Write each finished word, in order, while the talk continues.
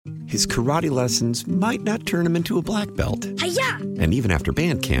His karate lessons might not turn him into a black belt. Hi-ya! And even after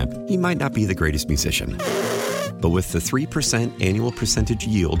band camp, he might not be the greatest musician. But with the 3% annual percentage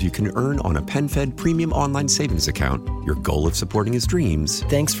yield you can earn on a PenFed premium online savings account, your goal of supporting his dreams...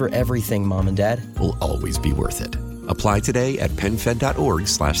 Thanks for everything, Mom and Dad. ...will always be worth it. Apply today at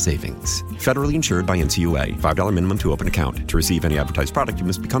PenFed.org/savings. Federally insured by NCUA. $5 minimum to open account. To receive any advertised product, you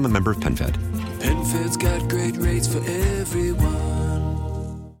must become a member of PenFed. PenFed's got great rates for everyone.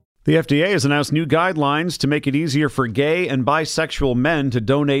 The FDA has announced new guidelines to make it easier for gay and bisexual men to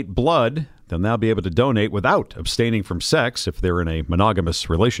donate blood. They'll now be able to donate without abstaining from sex if they're in a monogamous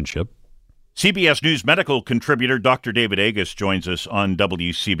relationship. CBS News medical contributor Dr. David Agus joins us on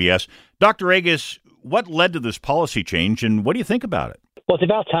WCBS. Dr. Agus, what led to this policy change, and what do you think about it? Well, it's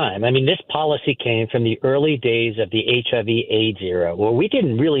about time. I mean, this policy came from the early days of the HIV/AIDS era, where we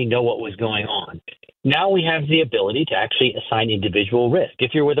didn't really know what was going on. Now we have the ability to actually assign individual risk.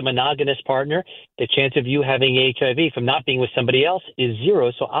 If you're with a monogamous partner, the chance of you having HIV from not being with somebody else is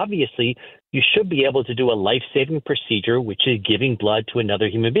zero. So obviously, you should be able to do a life-saving procedure, which is giving blood to another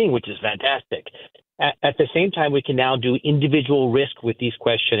human being, which is fantastic. At the same time, we can now do individual risk with these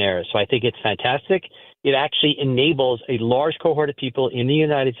questionnaires. So I think it's fantastic. It actually enables a large cohort of people in the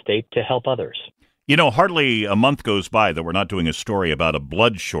United States to help others. You know, hardly a month goes by that we're not doing a story about a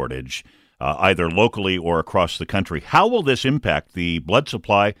blood shortage, either locally or across the country. How will this impact the blood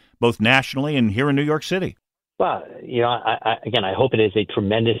supply, both nationally and here in New York City? Well, you know, I hope it is a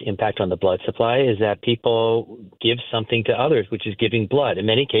tremendous impact on the blood supply, is that people give something to others, which is giving blood. In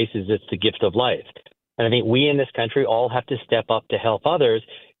many cases, it's the gift of life. And I think we in this country all have to step up to help others.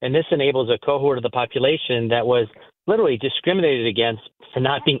 And this enables a cohort of the population that was literally discriminated against for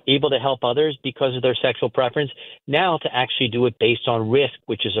not being able to help others because of their sexual preference, now to actually do it based on risk,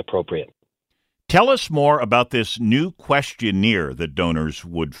 which is appropriate. Tell us more about this new questionnaire that donors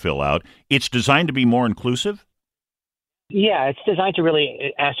would fill out. It's designed to be more inclusive? Yeah, it's designed to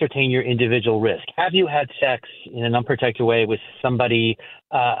really ascertain your individual risk. Have you had sex in an unprotected way with somebody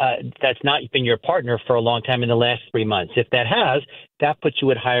that's not been your partner for a long time in the last 3 months? If that has, that puts you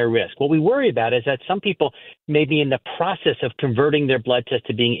at higher risk. What we worry about is that some people may be in the process of converting their blood test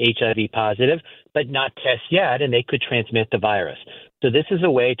to being HIV positive, but not test yet, and they could transmit the virus. So this is a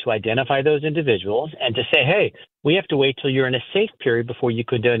way to identify those individuals and to say, hey, we have to wait till you're in a safe period before you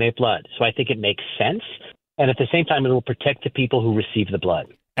could donate blood. So I think it makes sense. And at the same time, it will protect the people who receive the blood.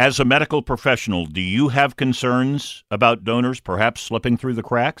 As a medical professional, do you have concerns about donors perhaps slipping through the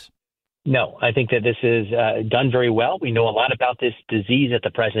cracks? No, I think that this is done very well. We know a lot about this disease at the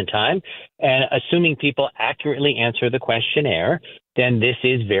present time. And assuming people accurately answer the questionnaire, then this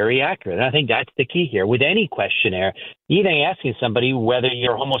is very accurate. And I think that's the key here. With any questionnaire, even asking somebody whether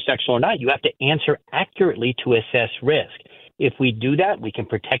you're homosexual or not, you have to answer accurately to assess risk. If we do that, we can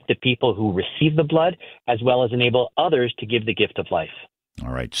protect the people who receive the blood as well as enable others to give the gift of life.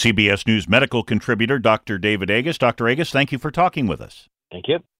 All right. CBS News medical contributor Dr. David Agus. Dr. Agus, thank you for talking with us. Thank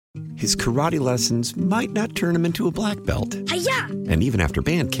you. His karate lessons might not turn him into a black belt. Hi-ya! And even after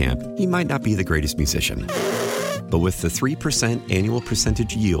band camp, he might not be the greatest musician. But with the 3% annual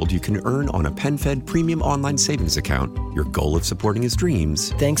percentage yield you can earn on a PenFed premium online savings account, your goal of supporting his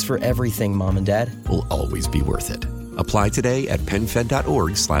dreams... Thanks for everything, Mom and Dad. ...will always be worth it. Apply today at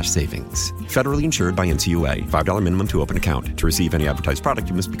PenFed.org/savings. Federally insured by NCUA. $5 minimum to open account. To receive any advertised product,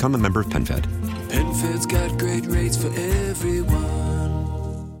 you must become a member of PenFed. PenFed's got great rates for everyone.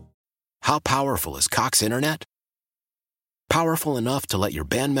 How powerful is Cox Internet? Powerful enough to let your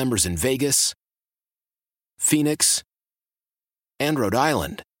band members in Vegas, Phoenix, and Rhode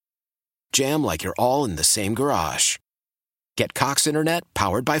Island jam like you're all in the same garage. Get Cox Internet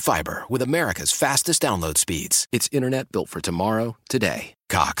powered by fiber with America's fastest download speeds. It's internet built for tomorrow, today.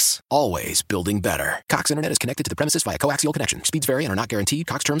 Cox, always building better. Cox Internet is connected to the premises via coaxial connection. Speeds vary and are not guaranteed.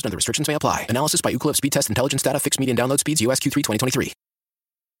 Cox terms and other restrictions may apply. Analysis by Ookla Speed Test Intelligence Data. Fixed median download speeds. US Q3 2023.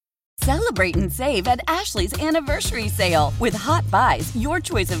 Celebrate and save at Ashley's Anniversary Sale. With Hot Buys, your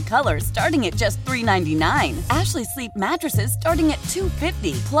choice of colors starting at just $3.99. Ashley Sleep mattresses starting at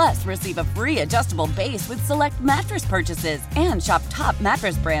 $2.50. Plus, receive a free adjustable base with select mattress purchases. And shop top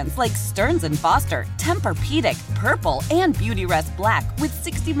mattress brands like Stearns & Foster, Tempur-Pedic, Purple, and Beautyrest Black with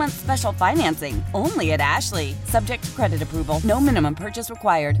 60-month special financing. Only at Ashley. Subject to credit approval. No minimum purchase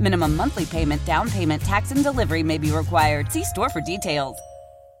required. Minimum monthly payment, down payment, tax, and delivery may be required. See store for details.